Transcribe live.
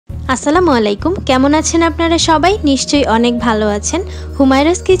আসসালামু আলাইকুম, কেমন আছেন আপনারা সবাই? নিশ্চয়ই অনেক ভালো আছেন।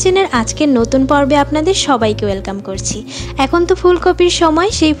 হুমায়রাস কিচেনের আজকের নতুন পর্বে আপনাদের সবাইকে ওয়েলকাম করছি। এখন তো ফুলকপির সময়,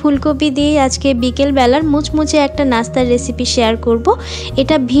 সেই ফুলকপি দিয়ে আজকে বিকেল বেলার মুচমুচে একটা নাস্তার রেসিপি শেয়ার করব।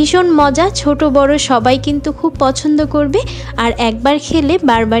 এটা ভীষণ মজা, ছোট বড় সবাই কিন্তু খুব পছন্দ করবে আর একবার খেলে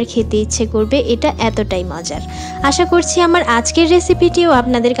বারবার খেতে ইচ্ছে করবে, এটা এতটাই মজার। আশা করছি আমার আজকের রেসিপিটিও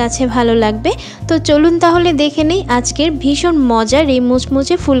আপনাদের কাছে ভালো লাগবে। তো চলুন তাহলে দেখে নেই আজকের ভীষণ মজার এই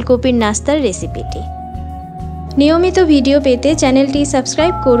মুচমুচে ফুলকপির নাস্তার রেসিপিটি। নিয়মিত ভিডিও পেতে চ্যানেলটি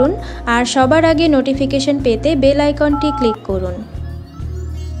সাবস্ক্রাইব করুন আর সবার আগে নোটিফিকেশন পেতে বেল আইকনটি ক্লিক করুন।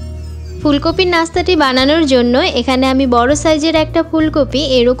 ফুলকপির নাস্তাটি বানানোর জন্য এখানে আমি বড় সাইজের একটা ফুলকপি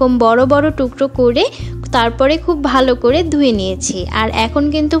এরকম বড় বড় টুকরো করে তারপরে খুব ভালো করে ধুয়ে নিয়েছি। আর এখন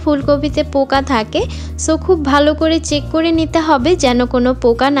কিন্তু ফুলকপিতে পোকা থাকে, সো খুব ভালো করে চেক করে নিতে হবে যেন কোনো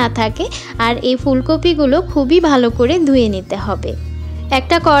পোকা না থাকে। আর এই ফুলকপিগুলো খুবই ভালো করে ধুয়ে নিতে হবে।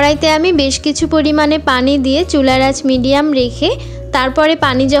 একটা কড়াইতে আমি বেশ কিছু পরিমাণে পানি দিয়ে চুলার আঁচ মিডিয়াম রেখে তারপরে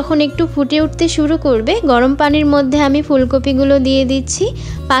পানি যখন একটু ফুটে উঠতে শুরু করবে, গরম পানির মধ্যে আমি ফুলকপিগুলো দিয়ে দিচ্ছি।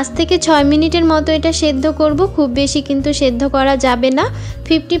 5 থেকে 6 মিনিটের মতো এটা সেদ্ধ করব, খুব বেশি কিন্তু সেদ্ধ করা যাবে না।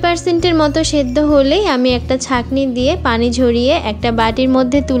 50%-এর মতো সেদ্ধ হলেই আমি একটা ছাঁকনি দিয়ে পানি ঝরিয়ে একটা বাটির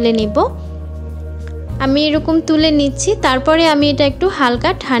মধ্যে তুলে নিব। আমি এরকম তুলে নিচ্ছি, তারপরে আমি এটা একটু হালকা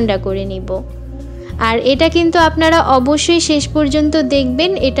ঠান্ডা করে নিব। আর এটা কিন্তু আপনারা অবশ্যই শেষ পর্যন্ত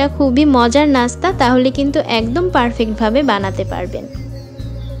দেখবেন, এটা খুবই মজার নাস্তা, তাহলে কিন্তু একদম পারফেক্টভাবে বানাতে পারবেন।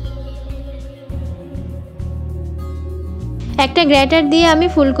 একটা গ্রেটার দিয়ে আমি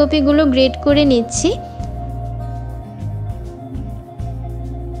ফুলকপিগুলো গ্রেট করে নিচ্ছি।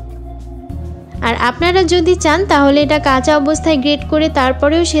 আর আপনারা যদি চান তাহলে এটা কাঁচা অবস্থায় গ্রেট করে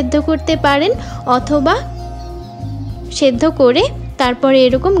তারপরেও সেদ্ধ করতে পারেন, অথবা সেদ্ধ করে তারপরে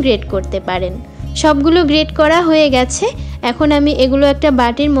এরকম গ্রেট করতে পারেন। সবগুলো গ্রেট করা হয়ে গেছে, এখন আমি এগুলো একটা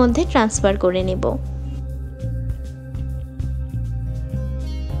বাটির মধ্যে ট্রান্সফার করে নেব।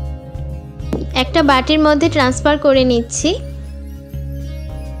 একটা বাটির মধ্যে ট্রান্সফার করে নিচ্ছি।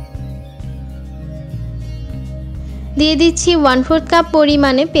 দিয়ে দিচ্ছি 1/4 কাপ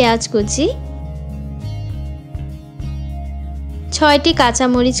পরিমাণে পেঁয়াজ কুচি, 6টি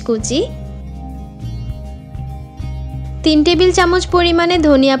কাঁচামরিচ কুচি, 3 টেবিল চামচ পরিমাণে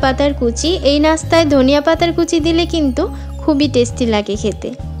ধনিয়া পাতার কুচি। এই নাস্তায় ধনিয়া পাতার কুচি দিলে কিন্তু খুবই টেস্টি লাগে খেতে।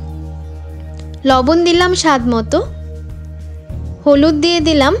 লবণ দিলাম স্বাদ মতো, হলুদ দিয়ে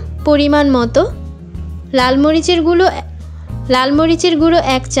দিলাম পরিমাণ মতো, লাল মরিচের গুঁড়ো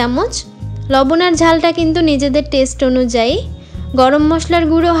 1 চামচ, লবণ আর ঝালটা কিন্তু নিজেদের টেস্ট অনুযায়ী, গরম মশলার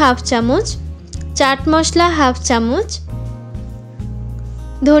গুঁড়ো 1/2 চামচ, চাট মশলা 1/2 চামচ,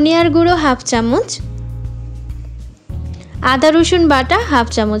 ধনিয়ার গুঁড়ো 1/2 চামচ, আদা রসুন বাটা 1/2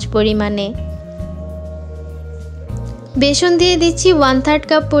 চামচ পরিমাণে, বেসন দিয়ে দিচ্ছি 1/3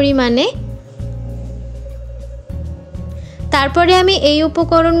 কাপ পরিমাণে। তারপরে আমি এই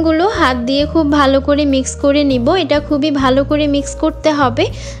উপকরণগুলো হাত দিয়ে খুব ভালো করে মিক্স করে নিব। এটা খুবই ভালো করে মিক্স করতে হবে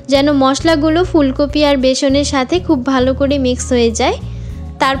যেন মশলাগুলো ফুলকপি আর বেসনের সাথে খুব ভালো করে মিক্স হয়ে যায়।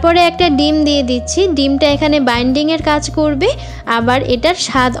 তারপরে একটা ডিম দিয়ে দিচ্ছি। ডিমটা এখানে বাইন্ডিংয়ের কাজ করবে, আবার এটার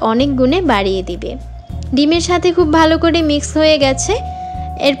স্বাদ অনেক গুণে বাড়িয়ে দিবে। ডিমের সাথে খুব ভালো করে মিক্স হয়ে গেছে।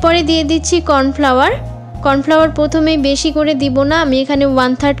 এরপরে দিয়ে দিচ্ছি কর্নফ্লাওয়ার। কর্নফ্লাওয়ার প্রথমেই বেশি করে দিব না, আমি এখানে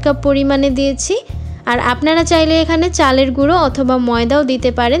 1/3 কাপ পরিমাণে দিয়েছি। আর আপনারা চাইলে এখানে চালের গুঁড়ো অথবা ময়দাও দিতে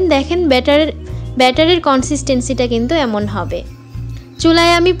পারেন। দেখেন ব্যাটারের কনসিস্টেন্সিটা কিন্তু এমন হবে।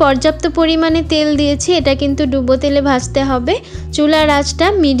 চুলায় আমি পর্যাপ্ত পরিমাণে তেল দিয়েছি, এটা কিন্তু ডুবো তেলে ভাজতে হবে। চুলার আঁচটা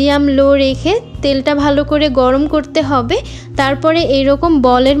মিডিয়াম লো রেখে তেলটা ভালো করে গরম করতে হবে। তারপরে এইরকম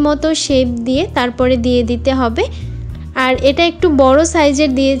বলের মতো শেপ দিয়ে তারপরে দিয়ে দিতে হবে। আর এটা একটু বড়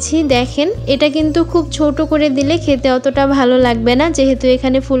সাইজের দিয়েছি, দেখেন এটা কিন্তু খুব ছোট করে দিলে খেতে অতটা ভালো লাগবে না, যেহেতু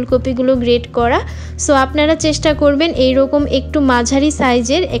এখানে ফুলকপিগুলো গ্রেট করা। সো আপনারা চেষ্টা করবেন এইরকম একটু মাঝারি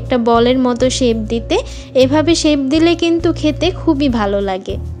সাইজের একটা বলের মতো শেপ দিতে। এভাবে শেপ দিলে কিন্তু খেতে খুবই ভালো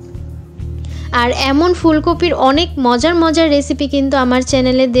লাগে। আর এমন ফুলকপির অনেক মজার মজার রেসিপি কিন্তু আমার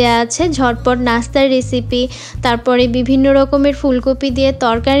চ্যানেলে দেয়া আছে, ঝটপট নাস্তার রেসিপি, তারপরে বিভিন্ন রকমের ফুলকপি দিয়ে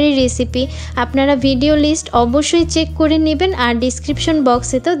তরকারির রেসিপি। আপনারা ভিডিও লিস্ট অবশ্যই চেক করে নেবেন, আর ডিসক্রিপশন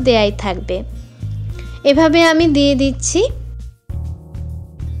বক্সে তো দেয়াই থাকবে। এভাবে আমি দিয়ে দিচ্ছি।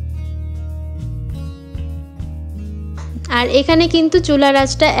 আর এখানে কিন্তু চুলার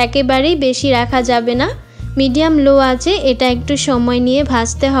আঁচটা একেবারেই বেশি রাখা যাবে না, মিডিয়াম লো আছে, এটা একটু সময় নিয়ে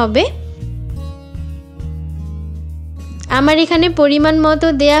ভাজতে হবে। আমার এখানে পরিমাণ মতো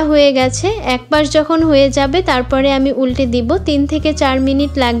দেয়া হয়ে গেছে। এক পাশ যখন হয়ে যাবে তারপরে আমি উল্টে দিব। 3 থেকে 4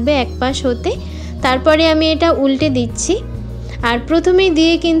 মিনিট লাগবে এক পাশ হতে। তারপরে আমি এটা উল্টে দিচ্ছি। আর প্রথমেই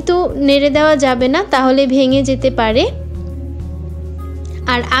দিয়ে কিন্তু নেড়ে দেওয়া যাবে না, তাহলে ভেঙে যেতে পারে।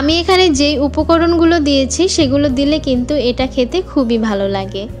 আর আমি এখানে যেই উপকরণগুলো দিয়েছি সেগুলো দিলে কিন্তু এটা খেতে খুবই ভালো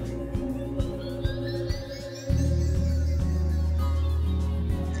লাগে।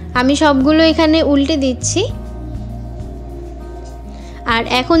 আমি সবগুলো এখানে উল্টে দিচ্ছি। আর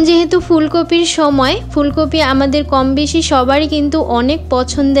এখন যেহেতু ফুলকপির সময়, ফুলকপি আমাদের কম বেশি সবারই কিন্তু অনেক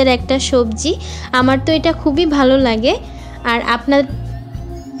পছন্দের একটা সবজি। আমার তো এটা খুবই ভালো লাগে। আর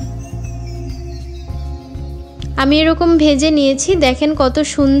আমি এরকম ভেজে নিয়েছি, দেখেন কত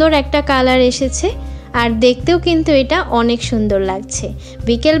সুন্দর একটা কালার এসেছে। আর দেখতেও কিন্তু এটা অনেক সুন্দর লাগছে।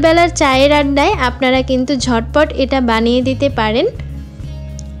 বিকেলবেলার চায়ের আড্ডায় আপনারা কিন্তু ঝটপট এটা বানিয়ে দিতে পারেন।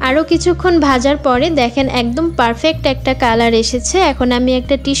 আরও কিছুক্ষণ ভাজার পরে দেখেন একদম পারফেক্ট একটা কালার এসেছে। এখন আমি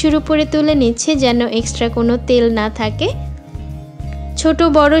একটা টিস্যুর উপরে তুলে নিচ্ছি যেন এক্সট্রা কোনো তেল না থাকে। ছোট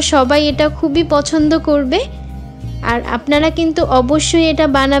বড় সবাই এটা খুবই পছন্দ করবে। আর আপনারা কিন্তু অবশ্যই এটা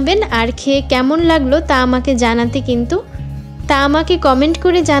বানাবেন। আর খেয়ে কেমন লাগলো তা আমাকে কমেন্ট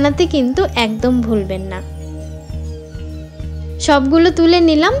করে জানাতে কিন্তু একদম ভুলবেন না। সবগুলো তুলে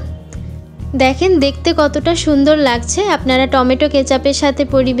নিলাম। দেখেন দেখতে কতটা সুন্দর লাগছে। আপনারা টমেটো কেচাপের সাথে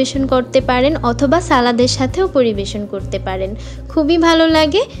পরিবেশন করতে পারেন অথবা সালাদের সাথেও পরিবেশন করতে পারেন, খুবই ভালো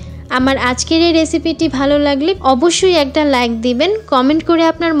লাগে। আমার আজকের এই রেসিপিটি ভালো লাগলে অবশ্যই একটা লাইক দিবেন, কমেন্ট করে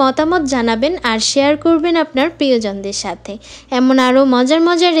আপনার মতামত জানাবেন আর শেয়ার করবেন আপনার প্রিয়জনদের সাথে। এমন আরও মজার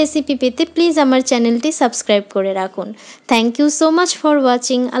মজার রেসিপি পেতে প্লিজ আমার চ্যানেলটি সাবস্ক্রাইব করে রাখুন। Thank you so much for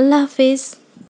watching. আল্লাহ হাফেজ।